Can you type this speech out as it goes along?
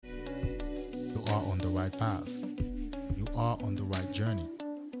you are on the right path. You are on the right journey.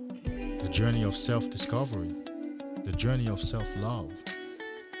 The journey of self discovery, the journey of self love,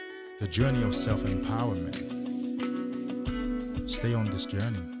 the journey of self empowerment. Stay on this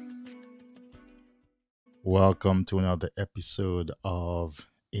journey. Welcome to another episode of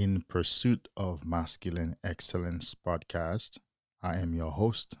In Pursuit of Masculine Excellence podcast. I am your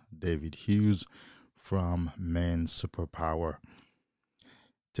host, David Hughes from Men's Superpower.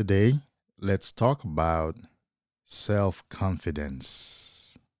 Today, let's talk about self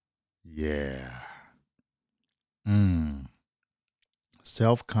confidence. Yeah.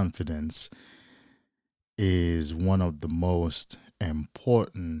 Self confidence is one of the most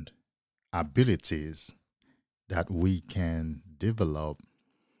important abilities that we can develop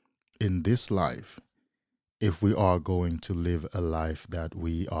in this life if we are going to live a life that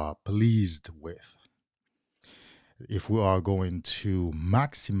we are pleased with. If we are going to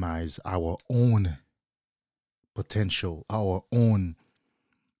maximize our own potential, our own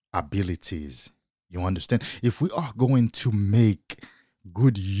abilities. You understand? If we are going to make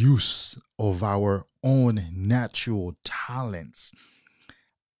good use of our own natural talents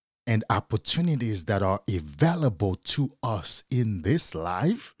and opportunities that are available to us in this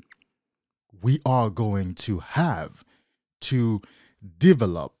life, we are going to have to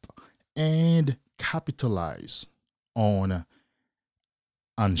develop and capitalize on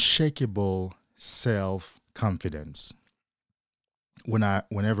unshakable self-confidence.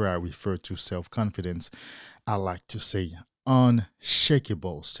 Whenever I refer to self-confidence, I like to say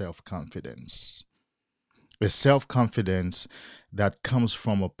unshakable self-confidence. A self-confidence that comes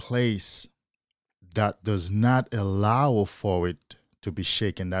from a place that does not allow for it to be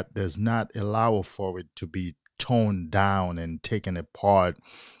shaken, that does not allow for it to be toned down and taken apart,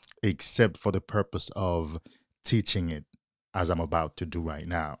 except for the purpose of teaching it, as I'm about to do right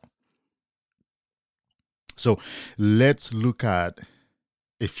now. So let's look at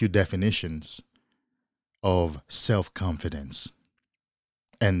a few definitions of self-confidence.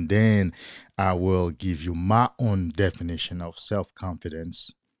 And then I will give you my own definition of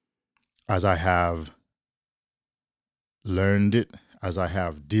self-confidence as I have learned it, as I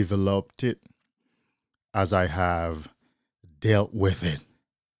have developed it, as I have dealt with it,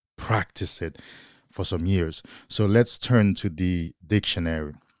 practiced it for some years. So let's turn to the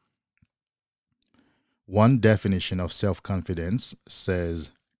dictionary. One definition of self-confidence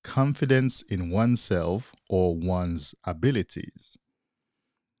says confidence in oneself or one's abilities.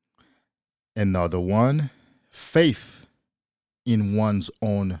 Another one, faith in one's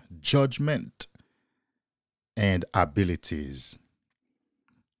own judgment and abilities.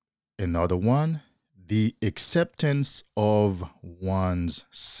 Another one, the acceptance of one's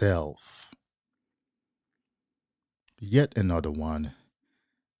self. Yet another one,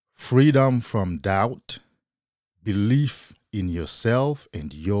 freedom from doubt, belief in yourself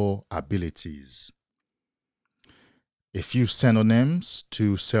and your abilities. A few synonyms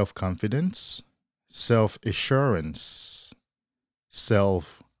to self-confidence: self-assurance,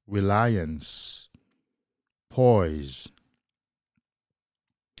 self-reliance, poise.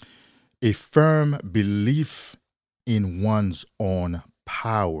 A firm belief in one's own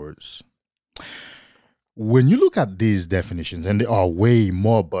powers. When you look at these definitions, and there are way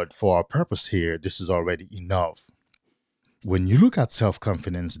more, but for our purpose here, this is already enough. When you look at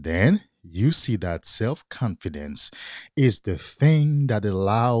self-confidence, then you see that self-confidence is the thing that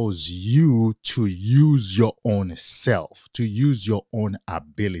allows you to use your own self, to use your own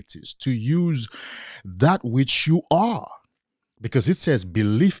abilities, to use that which you are. Because it says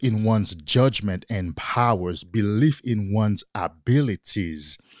belief in one's judgment and powers, belief in one's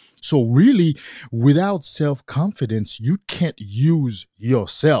abilities. So really, without self-confidence, you can't use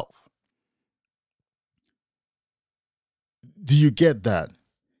yourself. Do you get that?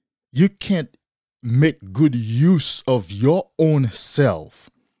 You can't make good use of your own self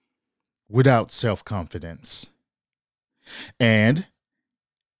without self-confidence. And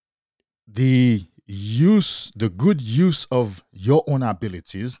the good use of your own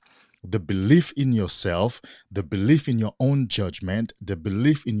abilities, the belief in yourself, the belief in your own judgment, the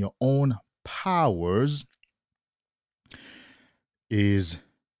belief in your own powers is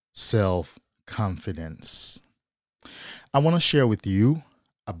self-confidence. I want to share with you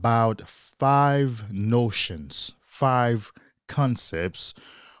about 5 notions, 5 concepts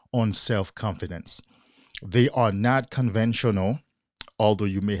on self-confidence. They are not conventional, although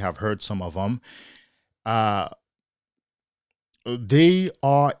you may have heard some of them. They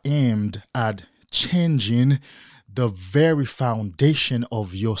are aimed at changing the very foundation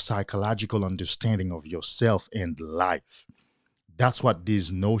of your psychological understanding of yourself and life. That's what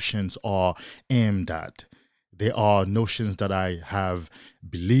these notions are aimed at. They are notions that I have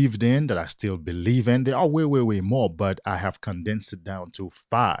believed in, that I still believe in. There are way, way, way more, but I have condensed it down to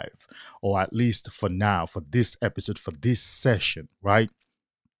five, or at least for now, for this episode, for this session, right?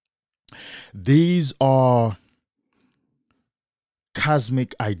 These are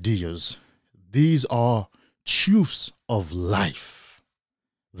cosmic ideas. These are truths of life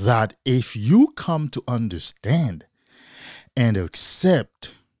that if you come to understand and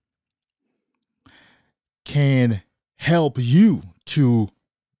accept, can help you to,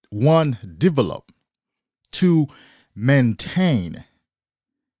 one, develop, two, maintain,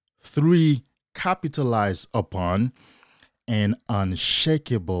 three, capitalize upon an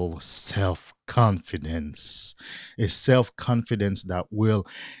unshakable self confidence. A self confidence that will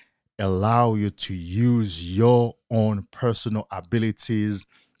allow you to use your own personal abilities,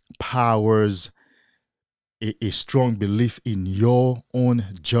 powers, a strong belief in your own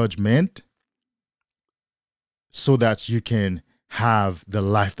judgment, so that you can have the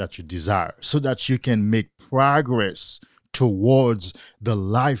life that you desire, so that you can make progress towards the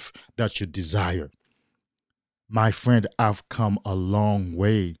life that you desire. My friend, I've come a long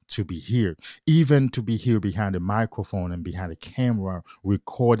way to be here, even to be here behind a microphone and behind a camera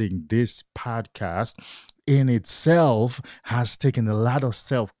recording this podcast. In itself has taken a lot of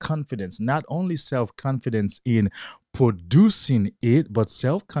self confidence, not only self confidence in producing it, but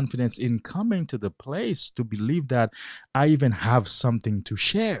self confidence in coming to the place to believe that I even have something to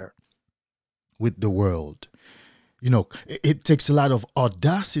share with the world. It takes a lot of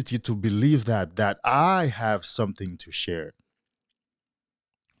audacity to believe that I have something to share.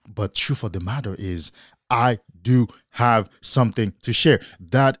 But truth of the matter is, I do have something to share.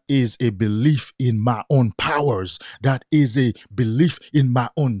 That is a belief in my own powers. That is a belief in my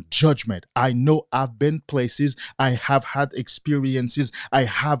own judgment. I know I've been places. I have had experiences. I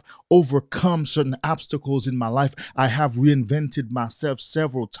have overcome certain obstacles in my life. I have reinvented myself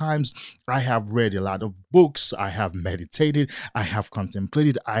several times. I have read a lot of books. I have meditated. I have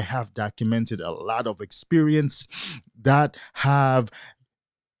contemplated. I have documented a lot of experience that have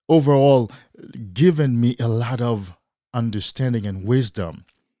overall given me a lot of understanding and wisdom.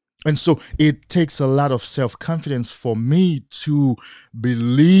 And so it takes a lot of self confidence for me to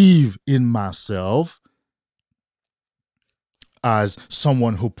believe in myself as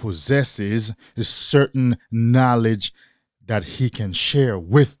someone who possesses a certain knowledge that he can share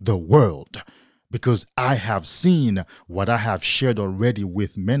with the world. Because I have seen what I have shared already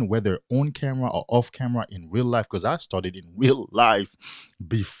with men, whether on camera or off camera in real life, because I started in real life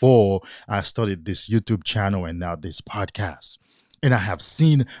before I started this YouTube channel and now this podcast. And I have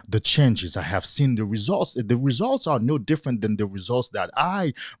seen the changes. I have seen the results. The results are no different than the results that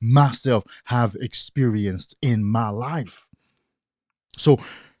I myself have experienced in my life. So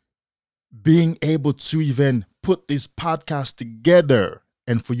being able to even put this podcast together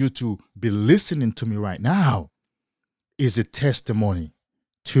and for you to be listening to me right now is a testimony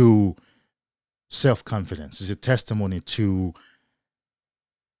to self-confidence, is a testimony to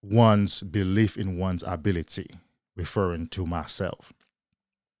one's belief in one's ability, referring to myself.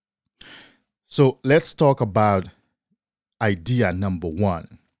 So let's talk about idea number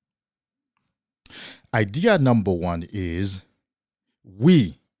one. Idea number one is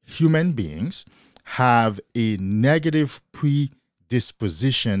we human beings have a negative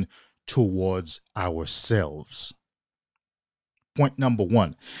predisposition towards ourselves. Point number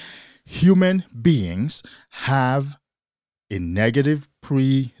one, human beings have a negative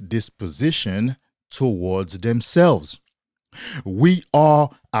predisposition towards themselves. We are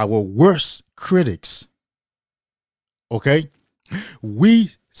our worst critics. Okay?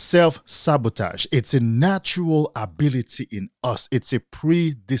 We self-sabotage. It's a natural ability in us. It's a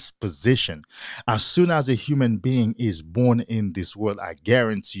predisposition. As soon as a human being is born in this world, I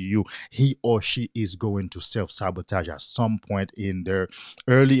guarantee you, he or she is going to self-sabotage at some point in their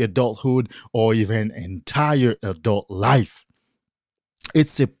early adulthood or even entire adult life.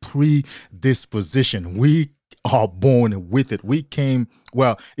 It's a predisposition. We are born with it.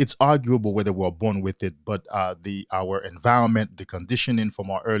 It's arguable whether we're born with it, but our environment, the conditioning from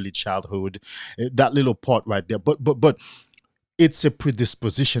our early childhood, that little part right there. But it's a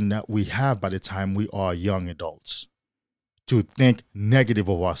predisposition that we have by the time we are young adults to think negative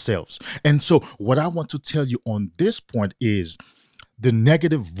of ourselves. And so what I want to tell you on this point is the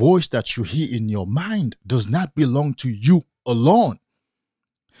negative voice that you hear in your mind does not belong to you alone.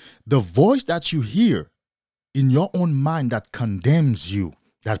 The voice that you hear in your own mind that condemns you,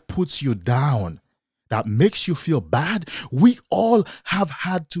 that puts you down, that makes you feel bad, we all have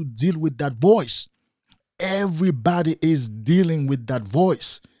had to deal with that voice. Everybody is dealing with that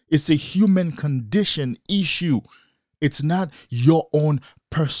voice. It's a human condition issue. It's not your own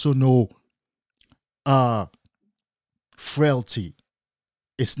personal uh frailty.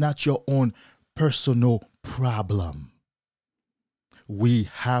 It's not your own personal problem. We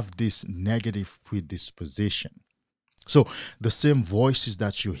have this negative predisposition. So the same voices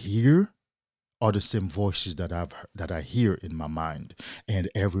that you hear are the same voices that I hear in my mind, and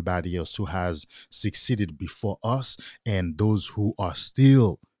everybody else who has succeeded before us, and those who are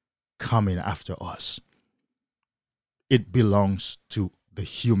still coming after us. It belongs to the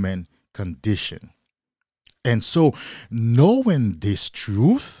human condition. And so knowing this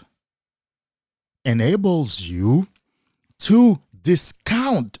truth enables you to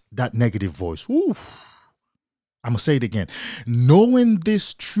discount that negative voice. Ooh, I'm going to say it again. Knowing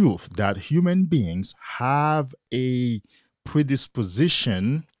this truth that human beings have a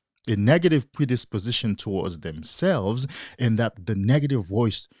predisposition, a negative predisposition towards themselves, and that the negative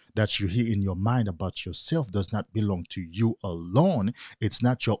voice that you hear in your mind about yourself does not belong to you alone. It's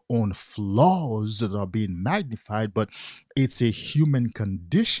not your own flaws that are being magnified, but it's a human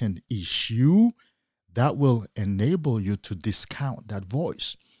condition issue that will enable you to discount that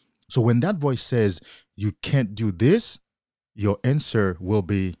voice. So when that voice says you can't do this, your answer will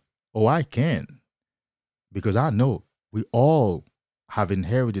be, oh, I can. Because I know we all have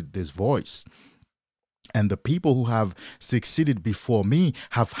inherited this voice. And the people who have succeeded before me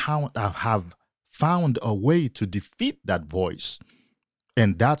have found a way to defeat that voice.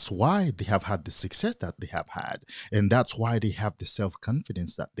 And that's why they have had the success that they have had. And that's why they have the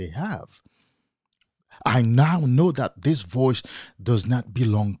self-confidence that they have. I now know that this voice does not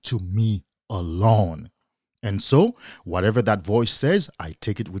belong to me alone. And so, whatever that voice says, I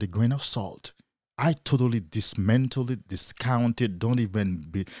take it with a grain of salt. I totally dismantle it, discount it, don't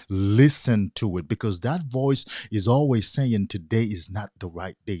even listen to it, because that voice is always saying today is not the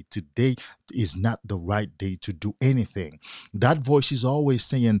right day. Today is not the right day to do anything. That voice is always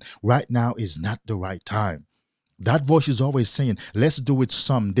saying right now is not the right time. That voice is always saying, let's do it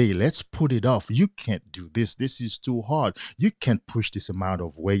someday. Let's put it off. You can't do this. This is too hard. You can't push this amount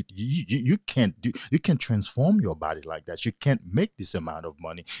of weight. You can't transform your body like that. You can't make this amount of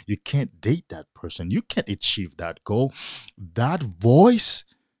money. You can't date that person. You can't achieve that goal. That voice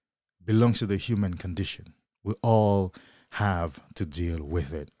belongs to the human condition. We all have to deal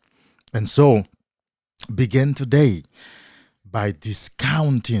with it. And so begin today by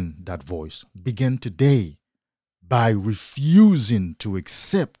discounting that voice. Begin today by refusing to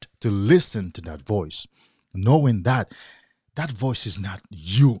accept, to listen to that voice, knowing that that voice is not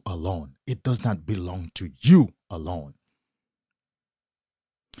you alone. It does not belong to you alone.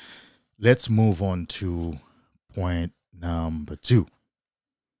 Let's move on to point number 2.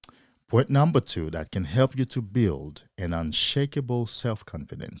 Point number 2 that can help you to build an unshakable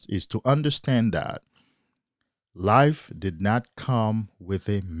self-confidence is to understand that life did not come with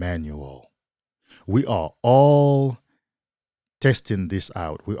a manual. We are all testing this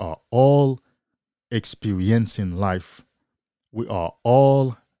out. We are all experiencing life. We are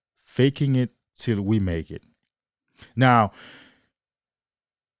all faking it till we make it. Now,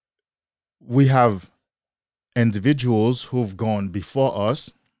 we have individuals who've gone before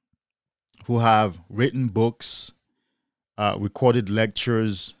us, who have written books, recorded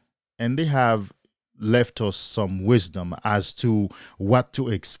lectures, and they have left us some wisdom as to what to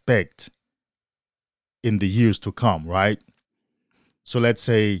expect in the years to come, right? So let's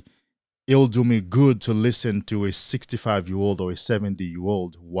say it'll do me good to listen to a 65-year-old or a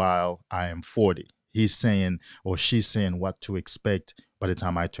 70-year-old while I am 40. He's saying or she's saying what to expect by the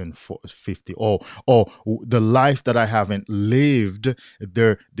time I turn 50, or the life that I haven't lived.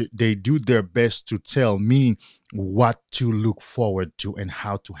 They do their best to tell me what to look forward to and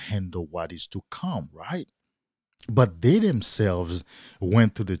how to handle what is to come, right? But they themselves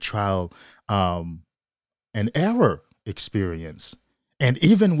went through the trial and error experience. And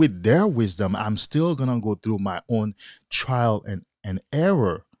even with their wisdom, I'm still going to go through my own trial and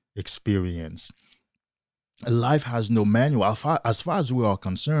error experience. Life has no manual. As far as we are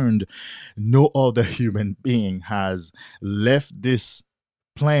concerned, no other human being has left this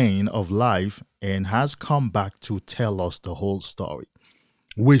plane of life and has come back to tell us the whole story.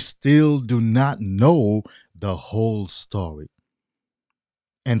 We still do not know the whole story.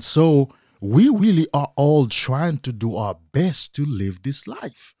 And so we really are all trying to do our best to live this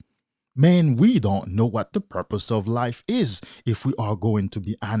life. Man, we don't know what the purpose of life is, if we are going to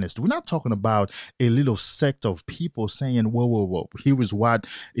be honest. We're not talking about a little sect of people saying, whoa, whoa, whoa, here is what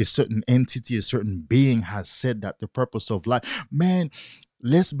a certain entity, a certain being has said that the purpose of life. Man,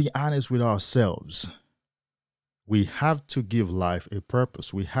 let's be honest with ourselves. We have to give life a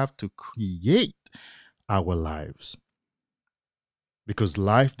purpose. We have to create our lives because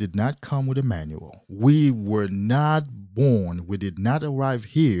life did not come with a manual. We were not born, we did not arrive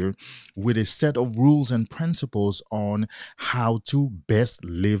here with a set of rules and principles on how to best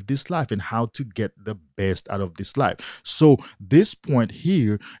live this life and how to get the best out of this life. So, this point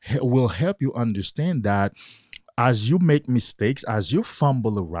here will help you understand that as you make mistakes, as you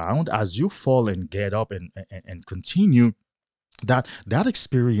fumble around, as you fall and get up and continue, that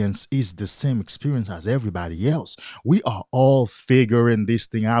experience is the same experience as everybody else. We are all figuring this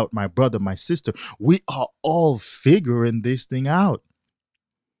thing out, my brother, my sister. We are all figuring this thing out.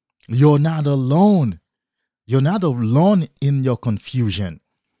 You're not alone. You're not alone in your confusion.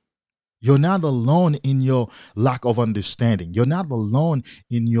 You're not alone in your lack of understanding. You're not alone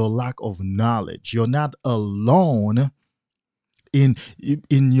in your lack of knowledge. You're not alone in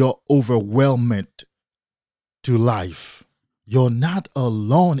your overwhelmment to life. You're not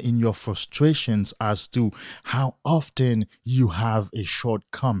alone in your frustrations as to how often you have a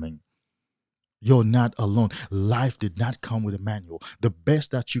shortcoming. You're not alone. Life did not come with a manual. The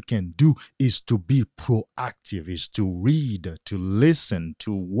best that you can do is to be proactive, is to read, to listen,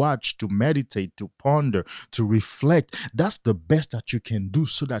 to watch, to meditate, to ponder, to reflect. That's the best that you can do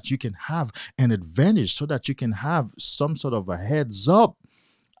so that you can have an advantage, so that you can have some sort of a heads up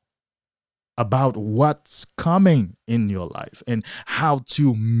about what's coming in your life and how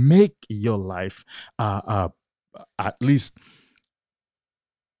to make your life at least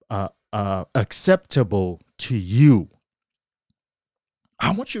acceptable to you.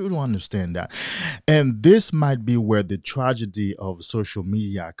 I want you to understand that. And this might be where the tragedy of social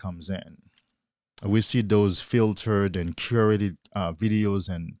media comes in. We see those filtered and curated videos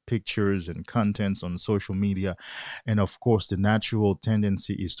and pictures and contents on social media. And of course, the natural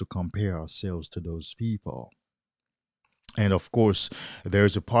tendency is to compare ourselves to those people. And of course,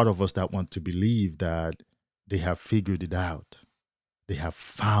 there's a part of us that want to believe that they have figured it out. They have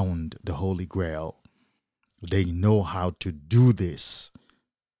found the Holy Grail. They know how to do this.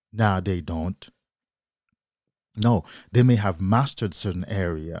 Now they don't. No, they may have mastered certain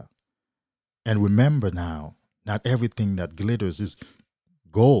area. And remember now, not everything that glitters is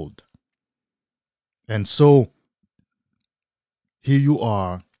gold. And so here you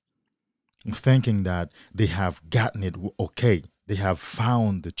are thinking that they have gotten it okay. They have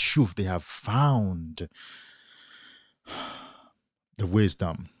found the truth. They have found the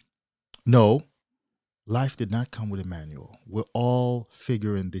wisdom. No, life did not come with a manual. We're all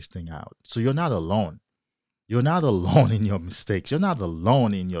figuring this thing out. So you're not alone. You're not alone in your mistakes. You're not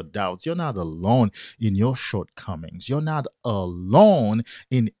alone in your doubts. You're not alone in your shortcomings. You're not alone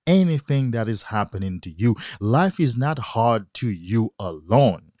in anything that is happening to you. Life is not hard to you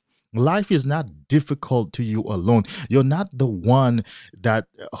alone. Life is not difficult to you alone. You're not the one that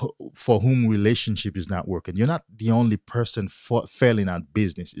for whom relationship is not working. You're not the only person failing at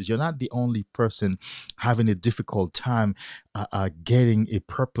business. You're not the only person having a difficult time getting a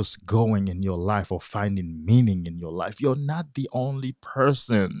purpose going in your life or finding meaning in your life. You're not the only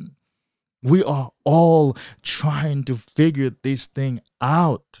person. We are all trying to figure this thing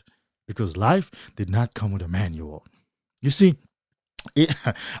out because life did not come with a manual. You see, it,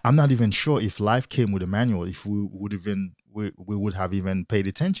 I'm not even sure if life came with a manual, if we would have even paid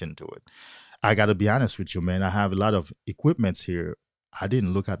attention to it. I got to be honest with you, man. I have a lot of equipments here. I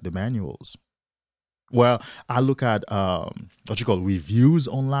didn't look at the manuals. Well, I look at what you call reviews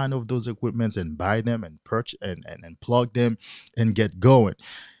online of those equipments and buy them and purchase and plug them and get going.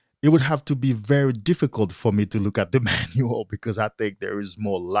 It would have to be very difficult for me to look at the manual because I think there is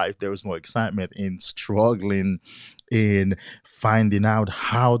more life, there is more excitement in struggling in finding out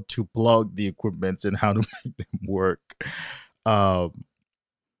how to plug the equipments and how to make them work. Um,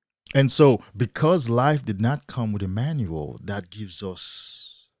 and so, because life did not come with a manual, that gives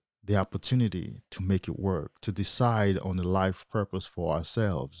us the opportunity to make it work, to decide on a life purpose for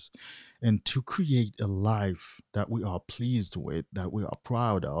ourselves, and to create a life that we are pleased with, that we are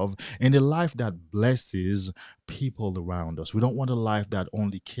proud of, and a life that blesses people around us. We don't want a life that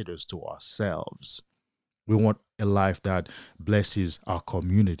only caters to ourselves. We want a life that blesses our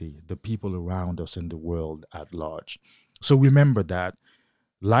community, the people around us, and the world at large. So remember that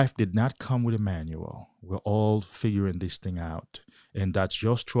life did not come with a manual. We're all figuring this thing out. And that's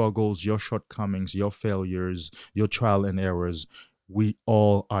your struggles, your shortcomings, your failures, your trial and errors. We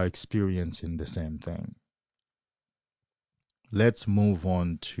all are experiencing the same thing. Let's move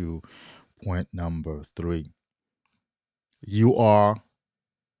on to point number 3. You are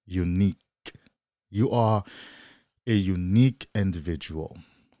unique. You are a unique individual.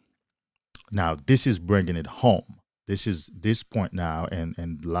 Now, this is bringing it home. This point now,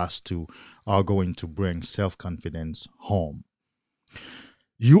 and last two are going to bring self-confidence home.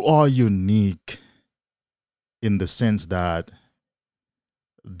 You are unique in the sense that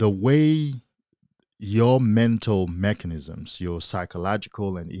the way your mental mechanisms, your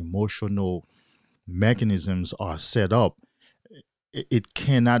psychological and emotional mechanisms are set up, it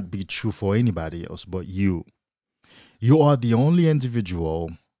cannot be true for anybody else but you. You are the only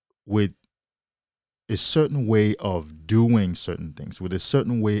individual with a certain way of doing certain things, with a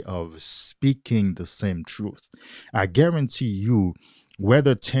certain way of speaking the same truth. I guarantee you,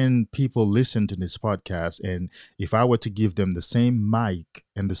 whether 10 people listen to this podcast, and if I were to give them the same mic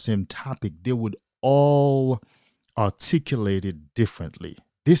and the same topic, they would all articulate it differently.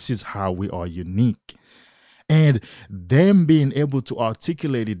 This is how we are unique. And them being able to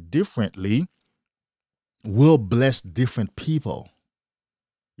articulate it differently will bless different people.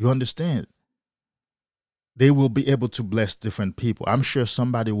 You understand? They will be able to bless different people. I'm sure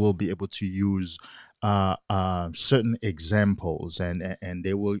somebody will be able to use certain examples, and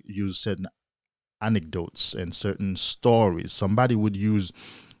they will use certain anecdotes and certain stories. Somebody would use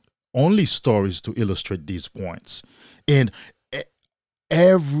only stories to illustrate these points. And e-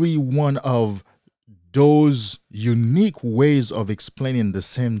 every one of those unique ways of explaining the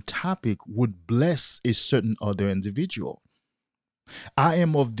same topic would bless a certain other individual. I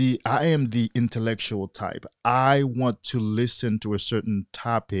am the intellectual type. I want to listen to a certain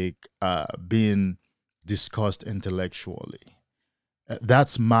topic being discussed intellectually.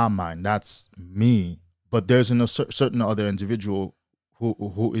 That's my mind. That's me. But there's a certain other individual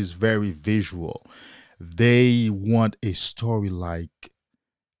who is very visual. They want a story like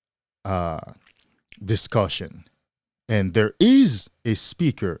uh, discussion. And there is a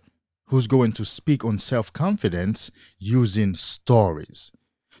speaker who's going to speak on self confidence using stories.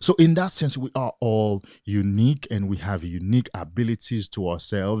 So, in that sense, we are all unique and we have unique abilities to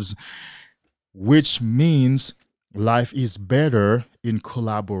ourselves, which means life is better in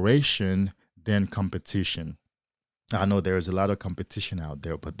collaboration than competition. I know there's a lot of competition out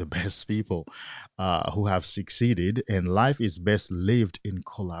there, but the best people who have succeeded, and life is best lived in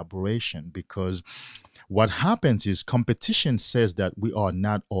collaboration, because what happens is competition says that we are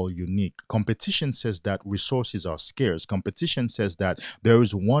not all unique. Competition says that resources are scarce. Competition says that there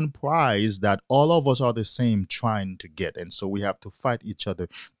is one prize that all of us are the same trying to get. And so we have to fight each other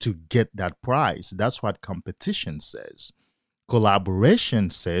to get that prize. That's what competition says. Collaboration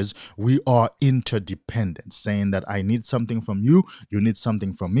says we are interdependent, saying that I need something from you, you need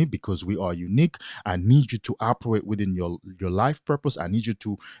something from me, because we are unique. I need you to operate within your life purpose. I need you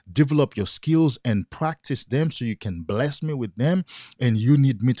to develop your skills and practice them so you can bless me with them. And you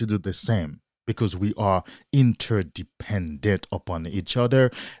need me to do the same, because we are interdependent upon each other,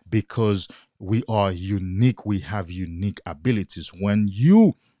 because we are unique. We have unique abilities. When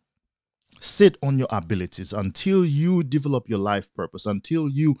you sit on your abilities until you develop your life purpose, until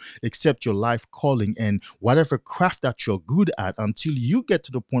you accept your life calling and whatever craft that you're good at, until you get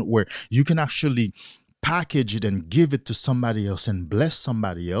to the point where you can actually package it and give it to somebody else and bless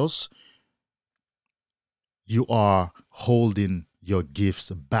somebody else, you are holding your gifts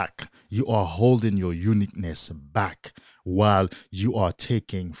back. You are holding your uniqueness back, while you are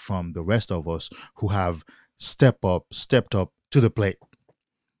taking from the rest of us who have stepped up to the plate.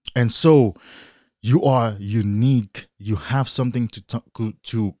 And so you are unique. You have something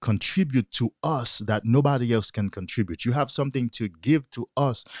to contribute to us that nobody else can contribute. You have something to give to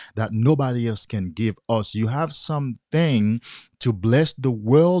us that nobody else can give us. You have something to bless the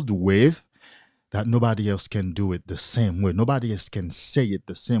world with that nobody else can do it the same way. Nobody else can say it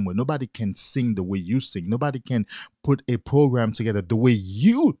the same way. Nobody can sing the way you sing. Nobody can put a program together the way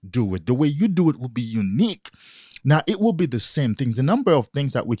you do it. The way you do it will be unique. Now, it will be the same things. The number of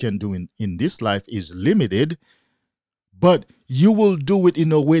things that we can do in this life is limited, but you will do it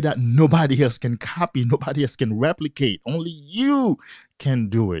in a way that nobody else can copy, nobody else can replicate. Only you can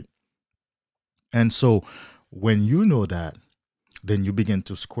do it. And so when you know that, then you begin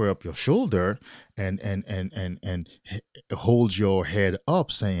to square up your shoulder and hold your head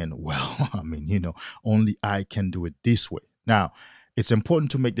up, saying, well, I mean, only I can do it this way. Now, it's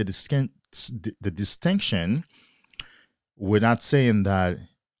important to make the distinction. We're not saying that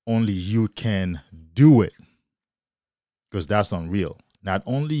only you can do it, because that's unreal. Not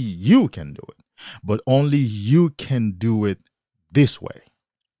only you can do it, but only you can do it this way.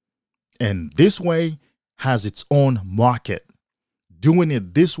 And this way has its own market. Doing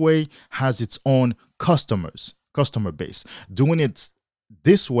it this way has its own customer base. Doing it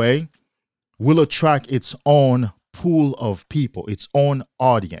this way will attract its own pool of people, its own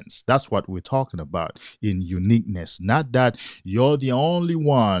audience. That's what we're talking about in uniqueness. Not that you're the only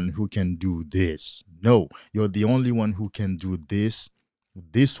one who can do this. No, you're the only one who can do this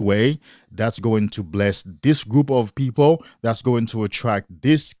way. That's going to bless this group of people. That's going to attract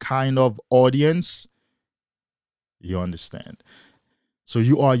this kind of audience. You understand? So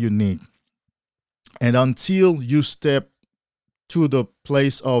you are unique. And until you step to the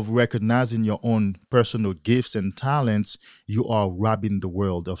place of recognizing your own personal gifts and talents, you are robbing the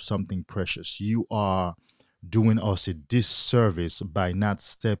world of something precious. You are doing us a disservice by not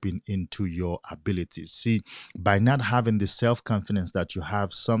stepping into your abilities. See, by not having the self confidence that you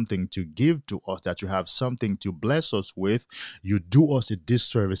have something to give to us, that you have something to bless us with, you do us a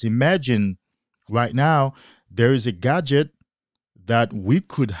disservice. Imagine right now, there is a gadget that we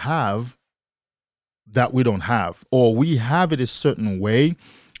could have that we don't have, or we have it a certain way,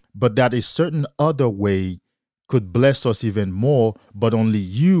 but that a certain other way could bless us even more, but only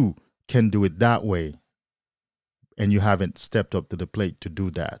you can do it that way. And you haven't stepped up to the plate to do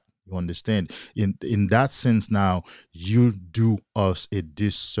that. You understand? In that sense, now you do us a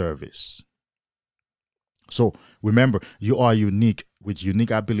disservice. So remember, you are unique with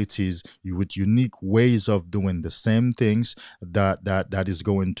unique abilities, with unique ways of doing the same things that is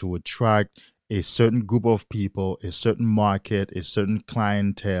going to attract a certain group of people, a certain market, a certain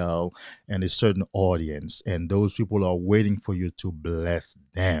clientele, and a certain audience. And those people are waiting for you to bless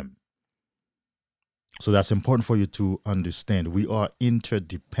them. So that's important for you to understand. We are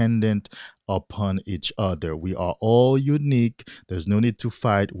interdependent upon each other. We are all unique. There's no need to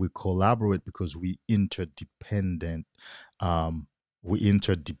fight. We collaborate because interdependent. We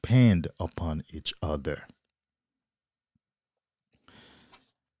interdepend upon each other.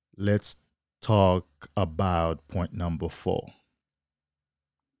 Let's talk about point number 4.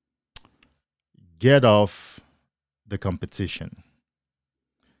 Get off the competition.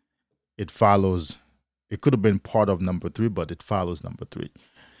 It follows. It could have been part of number 3, but it follows number 3.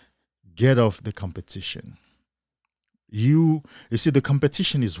 Get off the competition. You see, the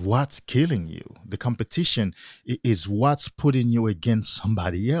competition is what's killing you. The competition is what's putting you against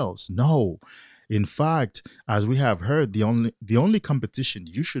somebody else. No, in fact, as we have heard, the only competition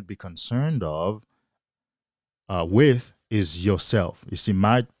you should be concerned with is yourself. You see,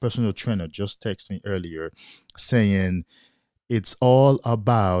 my personal trainer just texted me earlier saying it's all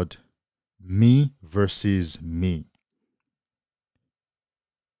about me versus me.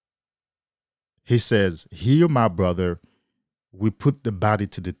 He says, "Here, my brother, we put the body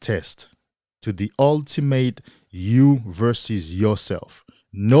to the test, to the ultimate you versus yourself.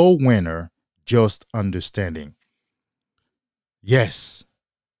 No winner, just understanding." Yes,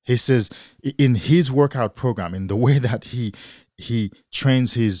 he says in his workout program, in the way that he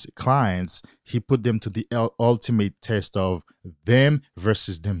trains his clients, he put them to the ultimate test of them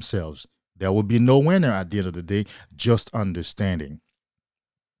versus themselves. There will be no winner at the end of the day, just understanding.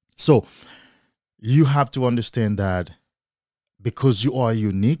 So you have to understand that because you are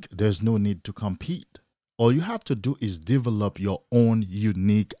unique, there's no need to compete. All you have to do is develop your own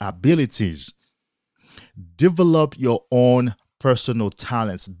unique abilities, develop your own personal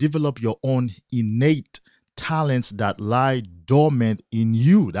talents, develop your own innate talents that lie dormant in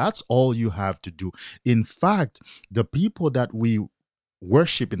you. That's all you have to do. In fact, the people that we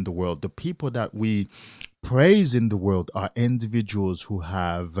worship in the world, the people that we praise in the world are individuals who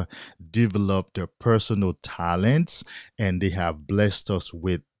have developed their personal talents and they have blessed us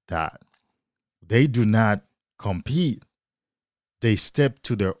with that. They do not compete. They step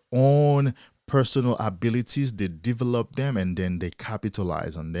to their own personal abilities, they develop them, and then they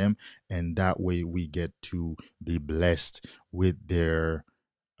capitalize on them. And that way we get to be blessed with the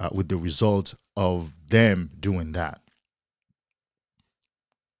result of them doing that.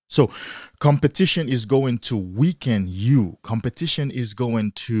 So competition is going to weaken you. Competition is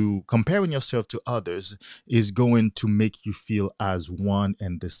going to, comparing yourself to others is going to make you feel as one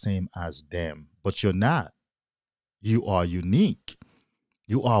and the same as them. But you're not. You are unique.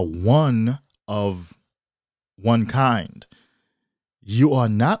 You are one of one kind. You are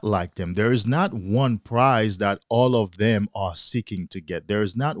not like them. There is not one prize that all of them are seeking to get. There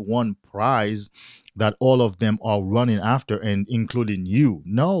is not one prize that all of them are running after, and including you.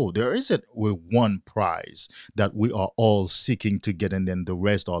 No, there isn't one prize that we are all seeking to get, and then the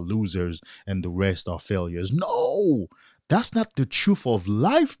rest are losers and the rest are failures. No, that's not the truth of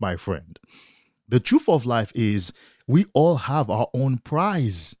life, my friend. The truth of life is we all have our own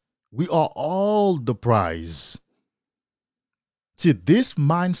prize. We are all the prize. See, this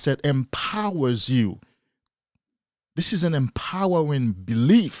mindset empowers you. This is an empowering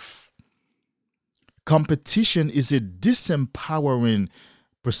belief. Competition is a disempowering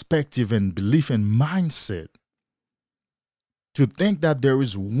perspective and belief and mindset to think that there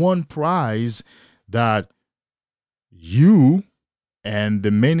is one prize that you and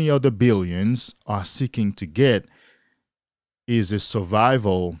the many other billions are seeking to get is a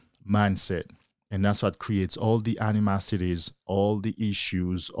survival mindset. And that's what creates all the animosities, all the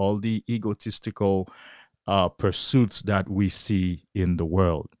issues, all the egotistical pursuits that we see in the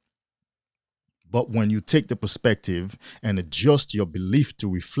world. But when you take the perspective and adjust your belief to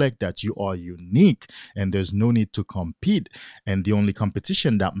reflect that you are unique and there's no need to compete, and the only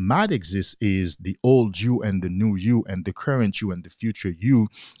competition that might exist is the old you and the new you and the current you and the future you,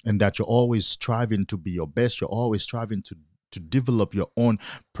 and that you're always striving to be your best, you're always striving to develop your own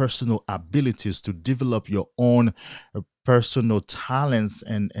personal abilities, to develop your own personal talents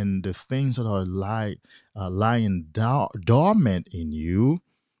and the things that are lying dormant in you,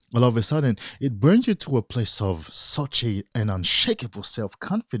 all of a sudden it brings you to a place of such an unshakable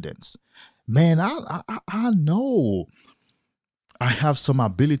self-confidence. Man, I know I have some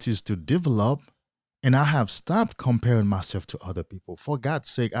abilities to develop, and I have stopped comparing myself to other people. For God's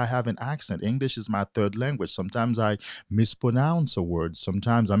sake, I have an accent. English is my third language. Sometimes I mispronounce a word.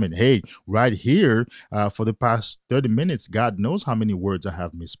 Sometimes, I mean, hey, right here, for the past 30 minutes, God knows how many words I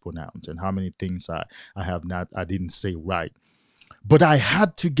have mispronounced and how many things I didn't say right. But I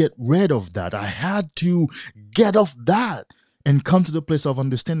had to get rid of that. I had to get off that and come to the place of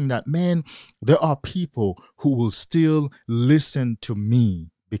understanding that, man, there are people who will still listen to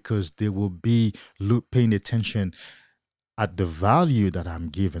me because they will be paying attention at the value that I'm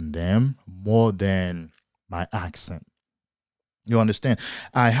giving them more than my accent. You understand?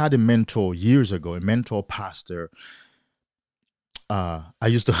 I had a mentor years ago, a mentor pastor. I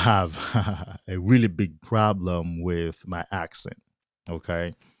used to have a really big problem with my accent.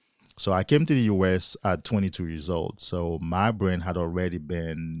 Okay. So I came to the US at 22 years old. So my brain had already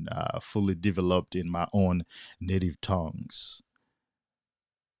been fully developed in my own native tongues.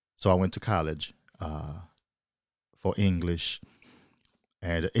 So I went to college for English.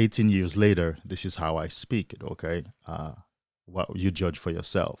 And 18 years later, this is how I speak it, okay? Well, you judge for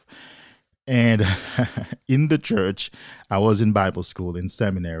yourself. And in the church, I was in Bible school, in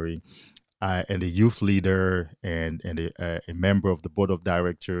seminary, and a youth leader and a member of the board of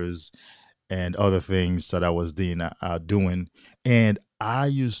directors and other things that I was doing. And I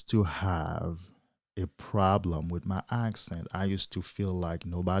used to have a problem with my accent. I used to feel like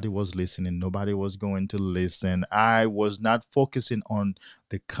nobody was listening, nobody was going to listen. I was not focusing on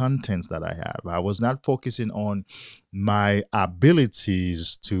the contents that I have. I was not focusing on my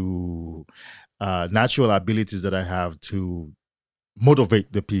abilities to natural abilities that I have to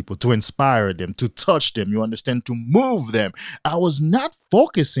motivate the people, to inspire them, to touch them, you understand, to move them. I was not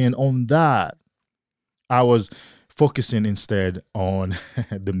focusing on that. I was focusing instead on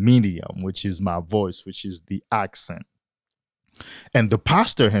the medium, which is my voice, which is the accent. And the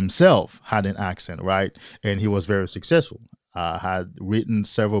pastor himself had an accent, right? And he was very successful. Had written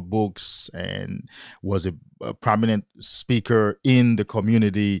several books and was a prominent speaker in the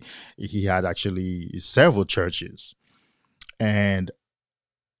community. He had actually several churches. And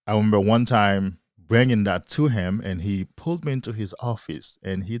I remember one time bringing that to him, and he pulled me into his office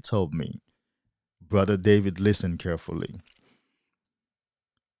and he told me, Brother David, listen carefully.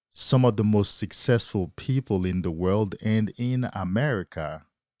 Some of the most successful people in the world and in America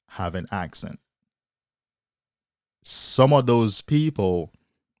have an accent. Some of those people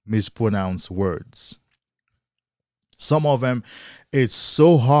mispronounce words. Some of them, it's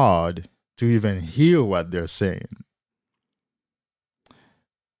so hard to even hear what they're saying.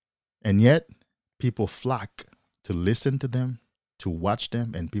 And yet, people flock to listen to them, to watch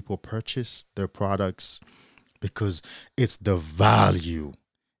them, and people purchase their products because it's the value,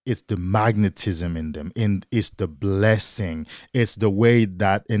 it's the magnetism in them, and it's the blessing, it's the way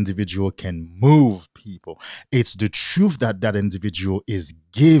that individual can move people, it's the truth that that individual is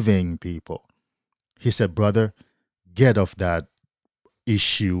giving people. He said, brother, get off that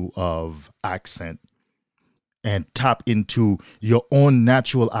issue of accent and tap into your own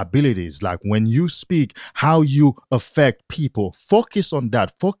natural abilities. Like when you speak, how you affect people, focus on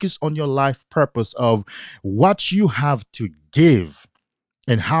that. Focus on your life purpose of what you have to give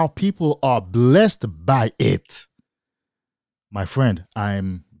and how people are blessed by it. My friend,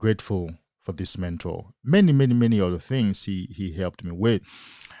 I'm grateful for this mentor. Many, many, many other things he helped me with.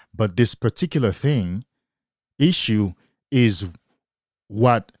 But this particular issue is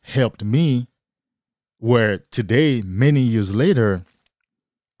what helped me, where today, many years later,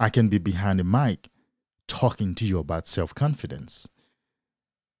 I can be behind the mic talking to you about self confidence.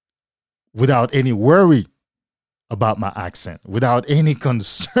 without any worry about my accent, without any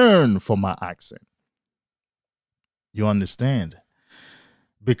concern for my accent. You understand?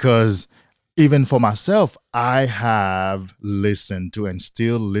 Because even for myself, I have listened to and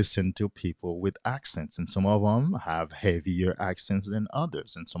still listen to people with accents, and some of them have heavier accents than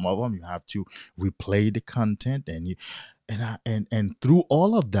others, and some of them you have to replay the content, and you and through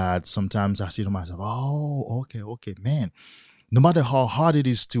all of that, sometimes I say to myself, "Oh, okay, man." No matter how hard it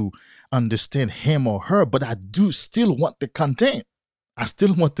is to understand him or her, but I do still want the content. I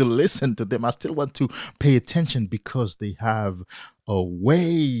still want to listen to them. I still want to pay attention because they have a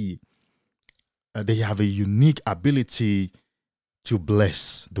way, they have a unique ability to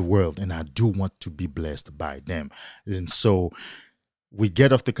bless the world. And I do want to be blessed by them. And so we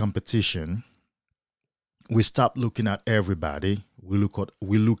get off the competition. We stop looking at everybody. We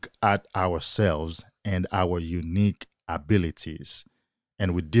look at ourselves and our unique abilities.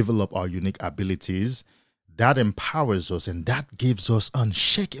 And we develop our unique abilities. That empowers us and that gives us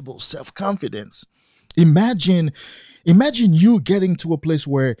unshakable self-confidence. Imagine imagine you getting to a place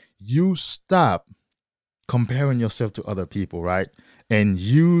where you stop comparing yourself to other people, right? And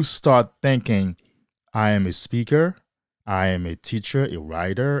you start thinking, I am a speaker, I am a teacher, a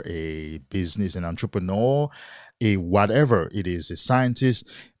writer, a business, an entrepreneur, a whatever it is, a scientist,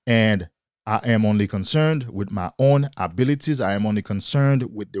 and I am only concerned with my own abilities. I am only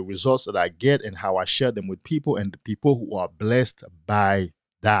concerned with the results that I get and how I share them with people and the people who are blessed by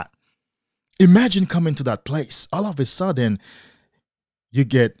that. Imagine coming to that place. All of a sudden, you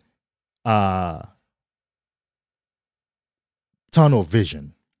get uh tunnel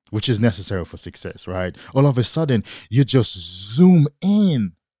vision, which is necessary for success, right? All of a sudden, you just zoom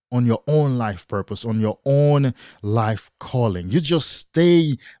in on your own life purpose, on your own life calling. You just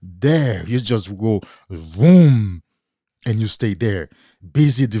stay there. You just go boom and you stay there.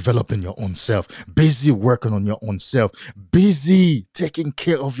 Busy developing your own self, busy working on your own self, busy taking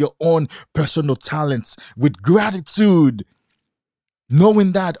care of your own personal talents with gratitude,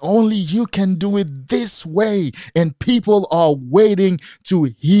 knowing that only you can do it this way, and people are waiting to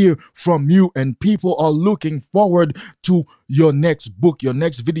hear from you, and people are looking forward to your next book, your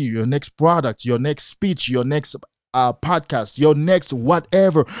next video, your next product, your next speech, your next podcast, your next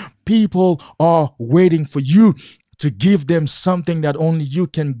whatever. People are waiting for you to give them something that only you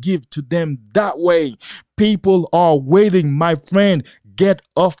can give to them that way. People are waiting, my friend. Get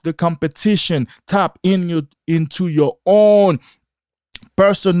off the competition. Tap into your own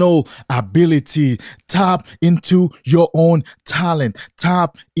personal ability. Tap into your own talent.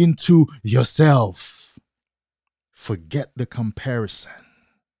 Tap into yourself. Forget the comparison.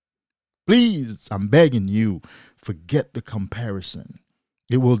 Please, I'm begging you, forget the comparison.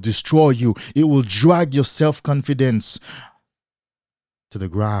 It will destroy you. It will drag your self-confidence to the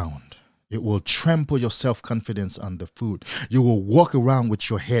ground. It will trample your self-confidence underfoot. You will walk around with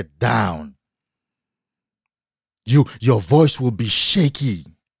your head down. Your voice will be shaky.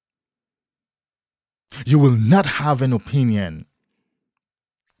 You will not have an opinion.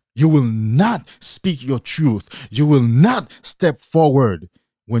 You will not speak your truth. You will not step forward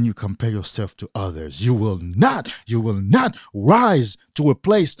when you compare yourself to others. You will not rise to a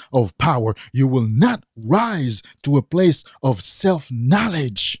place of power. You will not rise to a place of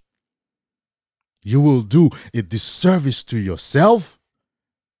self-knowledge. You will do a disservice to yourself,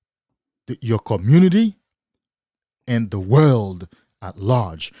 your community, and the world at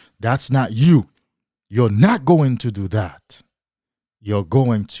large. That's not you. You're not going to do that. You're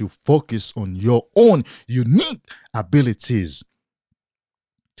going to focus on your own unique abilities,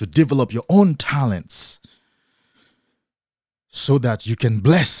 to develop your own talents so that you can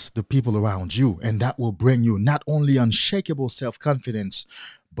bless the people around you. And that will bring you not only unshakable self-confidence,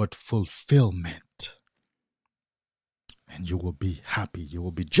 but fulfillment. And you will be happy. You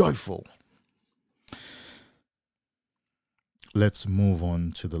will be joyful. Let's move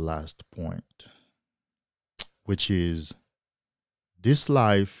on to the last point, which is this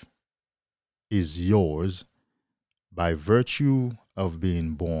life is yours by virtue of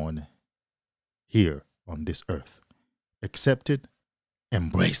being born here on this earth. Accept it,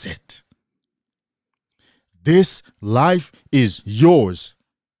 embrace it. This life is yours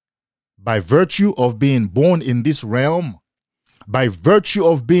by virtue of being born in this realm, by virtue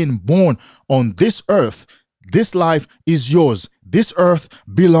of being born on this earth. This life is yours. This earth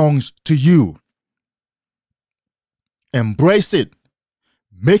belongs to you. Embrace it.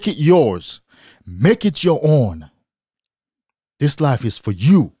 Make it yours. Make it your own. This life is for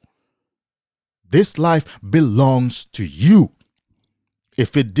you. This life belongs to you.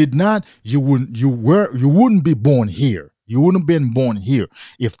 If it did not, you wouldn't be born here. You wouldn't have been born here.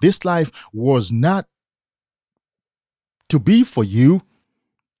 If this life was not to be for you,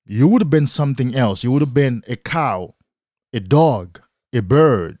 you would have been something else. You would have been a cow, a dog, a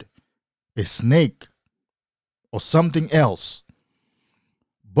bird, a snake, or something else.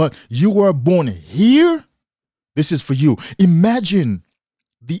 But you were born here. This is for you. Imagine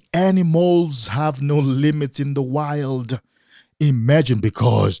the animals have no limits in the wild. Imagine,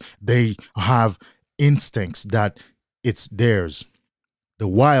 because they have instincts that it's theirs. The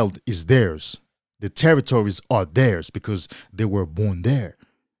wild is theirs. The territories are theirs because they were born there.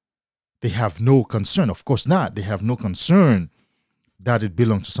 They have no concern. Of course not. They have no concern that it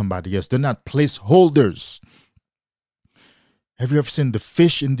belongs to somebody else. They're not placeholders. Have you ever seen the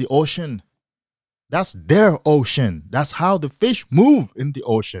fish in the ocean? That's their ocean. That's how the fish move in the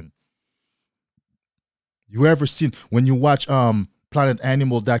ocean. You ever seen, when you watch Planet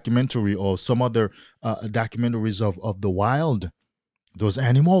Animal documentary or some other documentaries of the wild, those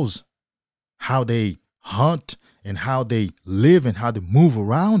animals, how they hunt and how they live and how they move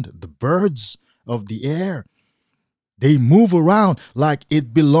around, the birds of the air, they move around like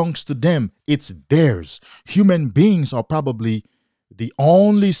it belongs to them. It's theirs. Human beings are probably the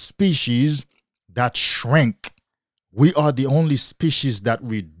only species that shrink. We are the only species that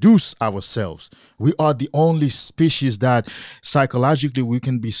reduce ourselves. We are the only species that psychologically we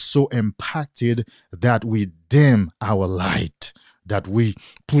can be so impacted that we dim our light, that we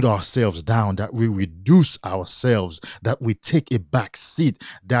put ourselves down, that we reduce ourselves, that we take a back seat,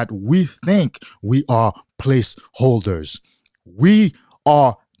 that we think we are placeholders. We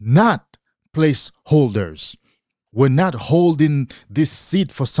are not placeholders. We're not holding this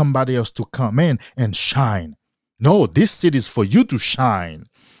seat for somebody else to come in and shine. No, this seat is for you to shine.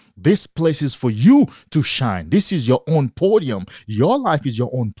 This place is for you to shine. This is your own podium. Your life is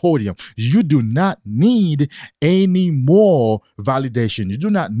your own podium. You do not need any more validation. You do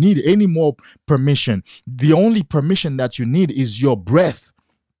not need any more permission. The only permission that you need is your breath.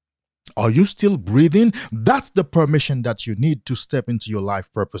 Are you still breathing? That's the permission that you need to step into your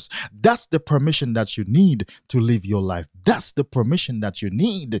life purpose. That's the permission that you need to live your life. That's the permission that you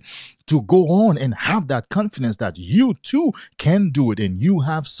need to go on and have that confidence that you too can do it, and you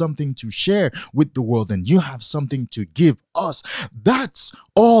have something to share with the world, and you have something to give us. That's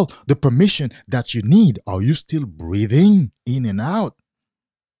all the permission that you need. Are you still breathing in and out?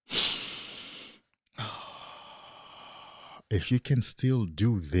 If you can still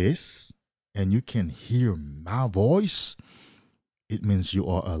do this and you can hear my voice, it means you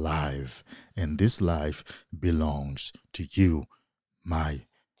are alive. And this life belongs to you, my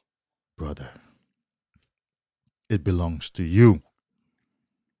brother. It belongs to you.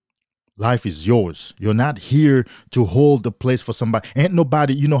 Life is yours. You're not here to hold the place for somebody. Ain't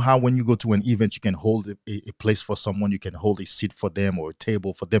nobody, you know how when you go to an event, you can hold a place for someone, you can hold a seat for them or a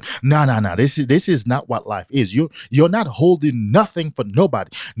table for them. No. This is not what life is. You're not holding nothing for nobody.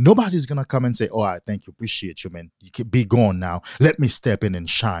 Nobody's gonna come and say, "Oh, I thank you, appreciate you, man. You can be gone now. Let me step in and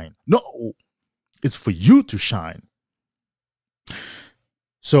shine." No, it's for you to shine.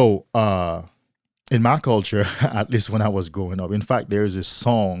 So in my culture, at least when I was growing up, in fact, there's a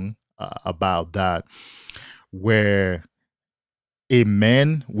song about that, where a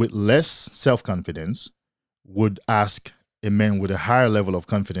man with less self-confidence would ask a man with a higher level of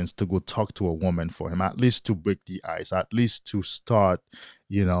confidence to go talk to a woman for him, at least to break the ice, at least to start,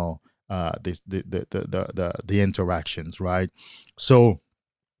 the interactions, right? So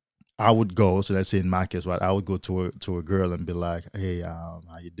I would go. So let's say in my case, right, I would go to a girl and be like, "Hey, how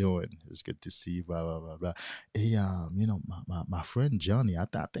you doing? It's good to see you." Blah blah blah blah. Hey, my friend Johnny, I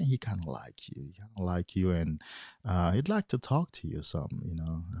think he kind of like you. He kind of like you, and he'd like to talk to you or something,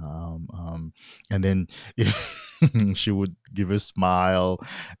 and then if she would give a smile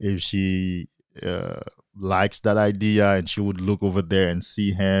if she likes that idea, and she would look over there and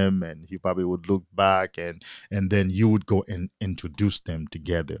see him, and he probably would look back, and then you would go and introduce them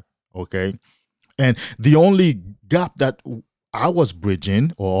together. Okay. And the only gap that I was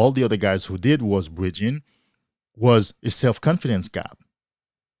bridging, or all the other guys who did was bridging, was a self-confidence gap.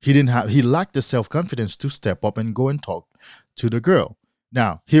 He lacked the self-confidence to step up and go and talk to the girl.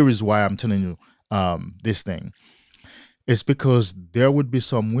 Now, here is why I'm telling you this thing. It's because there would be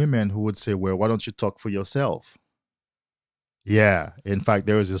some women who would say, "Well, why don't you talk for yourself?" Yeah. In fact,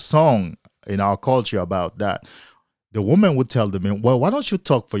 there is a song in our culture about that. The woman would tell the man, "Well, why don't you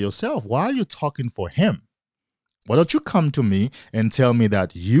talk for yourself? Why are you talking for him? Why don't you come to me and tell me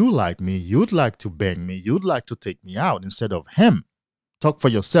that you like me, you'd like to bang me, you'd like to take me out instead of him? Talk for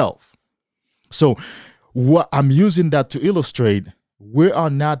yourself." So what I'm using that to illustrate, we are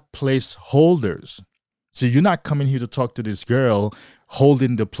not placeholders. So you're not coming here to talk to this girl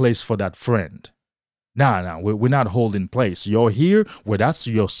holding the place for that friend. Nah, we're not holding place. You're here where that's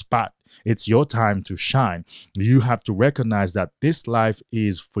your spot. It's your time to shine. You have to recognize that this life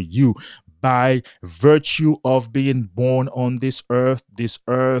is for you by virtue of being born on this earth. This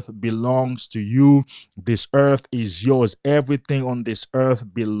earth belongs to you. This earth is yours. Everything on this earth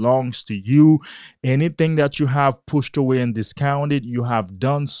belongs to you. Anything that you have pushed away and discounted, you have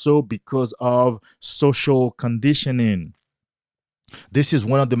done so because of social conditioning. This is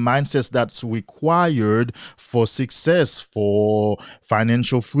one of the mindsets that's required for success, for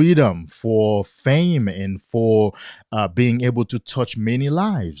financial freedom, for fame, and for being able to touch many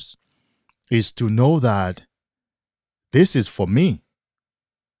lives. Is to know that this is for me.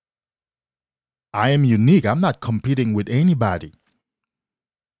 I am unique. I'm not competing with anybody.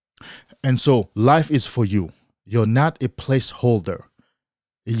 And so life is for you. You're not a placeholder.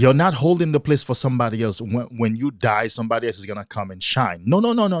 You're not holding the place for somebody else. When you die, somebody else is going to come and shine. No,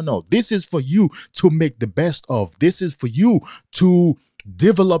 no, no, no, no. This is for you to make the best of. This is for you to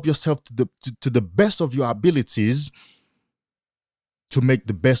develop yourself to the best of your abilities, to make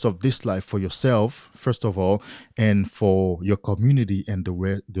the best of this life for yourself, first of all, and for your community and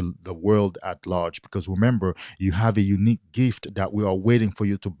the world at large. Because remember, you have a unique gift that we are waiting for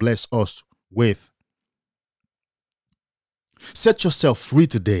you to bless us with. Set yourself free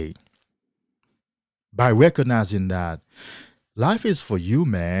today by recognizing that life is for you,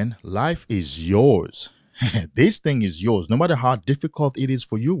 man. Life is yours. This thing is yours. No matter how difficult it is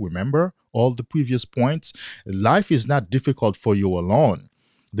for you, remember all the previous points. Life is not difficult for you alone.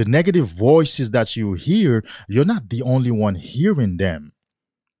 The negative voices that you hear, you're not the only one hearing them.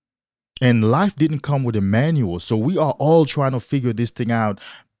 And life didn't come with a manual. So we are all trying to figure this thing out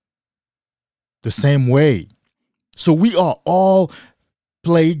the same way. So we are all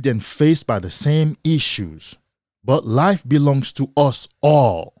plagued and faced by the same issues. But life belongs to us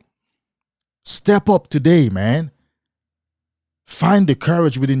all. Step up today, man. Find the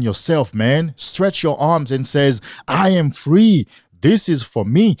courage within yourself, man. Stretch your arms and says, I am free. This is for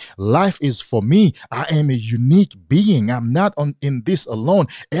me. Life is for me. I am a unique being. I'm not in this alone.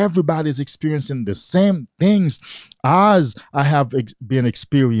 Everybody's experiencing the same things as I have been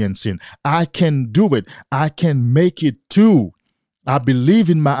experiencing. I can do it. I can make it too. I believe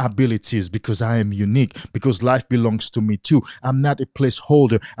in my abilities because I am unique, because life belongs to me too. I'm not a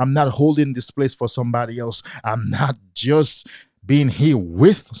placeholder. I'm not holding this place for somebody else. I'm not just being here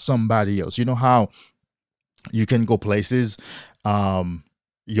with somebody else. You know how you can go places,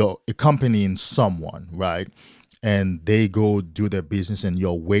 you're accompanying someone, right? And they go do their business and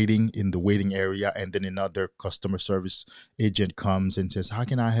you're waiting in the waiting area, and then another customer service agent comes and says, how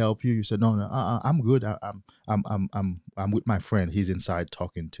can I help you? You said, no, no, I'm good. I'm with my friend. He's inside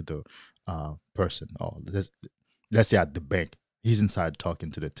talking to the person. Or let's say at the bank, he's inside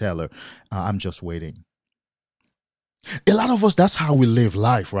talking to the teller. I'm just waiting. A lot of us, that's how we live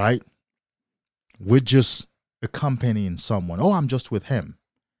life, right? We're just accompanying someone. Oh, I'm just with him.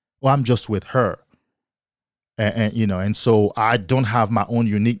 Or I'm just with her. And you know, and so I don't have my own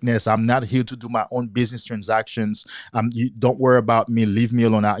uniqueness. I'm not here to do my own business transactions. You don't worry about me. Leave me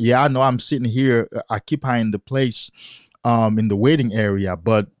alone. Yeah, I know I'm sitting here occupying the place in the waiting area,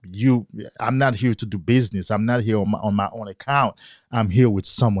 but I'm not here to do business. I'm not here on my own account. I'm here with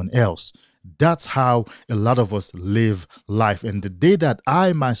someone else. That's how a lot of us live life. And the day that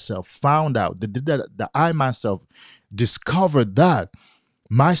I myself found out, the day that I myself discovered that,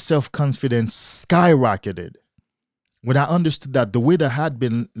 my self-confidence skyrocketed when I understood that the way that I had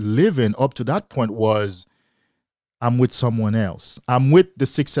been living up to that point was, I'm with someone else. I'm with the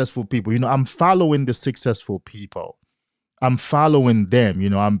successful people. You know, I'm following the successful people. I'm following them. You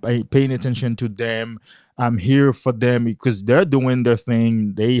know, I'm paying attention to them. I'm here for them because they're doing their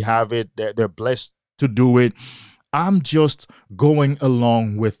thing. They have it. They're blessed to do it. I'm just going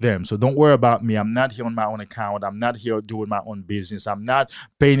along with them. So don't worry about me. I'm not here on my own account. I'm not here doing my own business. I'm not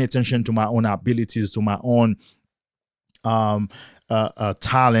paying attention to my own abilities, to my own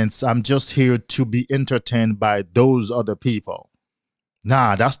talents. I'm just here to be entertained by those other people.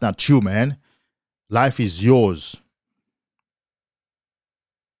 Nah, that's not true, man. Life is yours.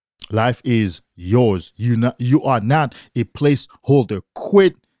 Life is yours. You are not a placeholder.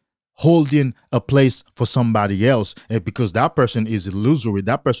 Quit holding a place for somebody else, because that person is illusory.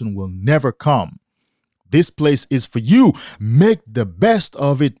 That person will never come. This place is for you. Make the best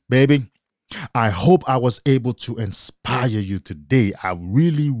of it, baby. I hope I was able to inspire you today. I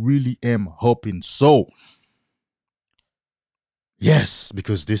really, really am hoping so. Yes,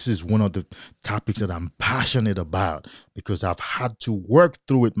 because this is one of the topics that I'm passionate about because I've had to work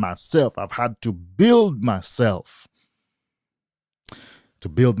through it myself. I've had to build myself, to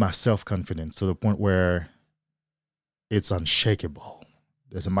build my self confidence to the point where it's unshakable.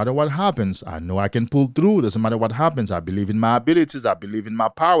 Doesn't matter what happens, I know I can pull through. Doesn't matter what happens, I believe in my abilities, I believe in my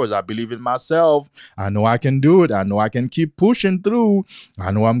powers, I believe in myself. I know I can do it. I know I can keep pushing through.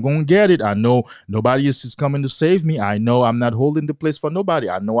 I know I'm going to get it. I know nobody else is coming to save me. I know I'm not holding the place for nobody.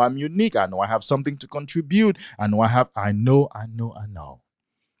 I know I'm unique. I know I have something to contribute. I know.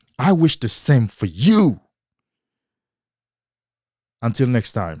 I wish the same for you. Until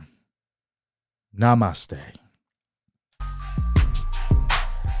next time, namaste.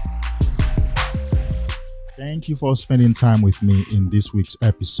 Thank you for spending time with me in this week's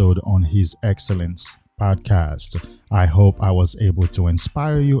episode on His Excellence podcast. I hope I was able to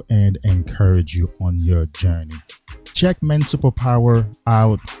inspire you and encourage you on your journey. Check Men's Superpower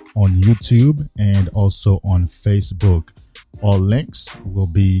out on YouTube and also on Facebook. All links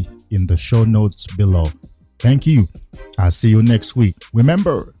will be in the show notes below. Thank you. I'll see you next week.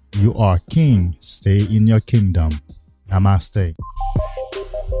 Remember, you are king. Stay in your kingdom. Namaste.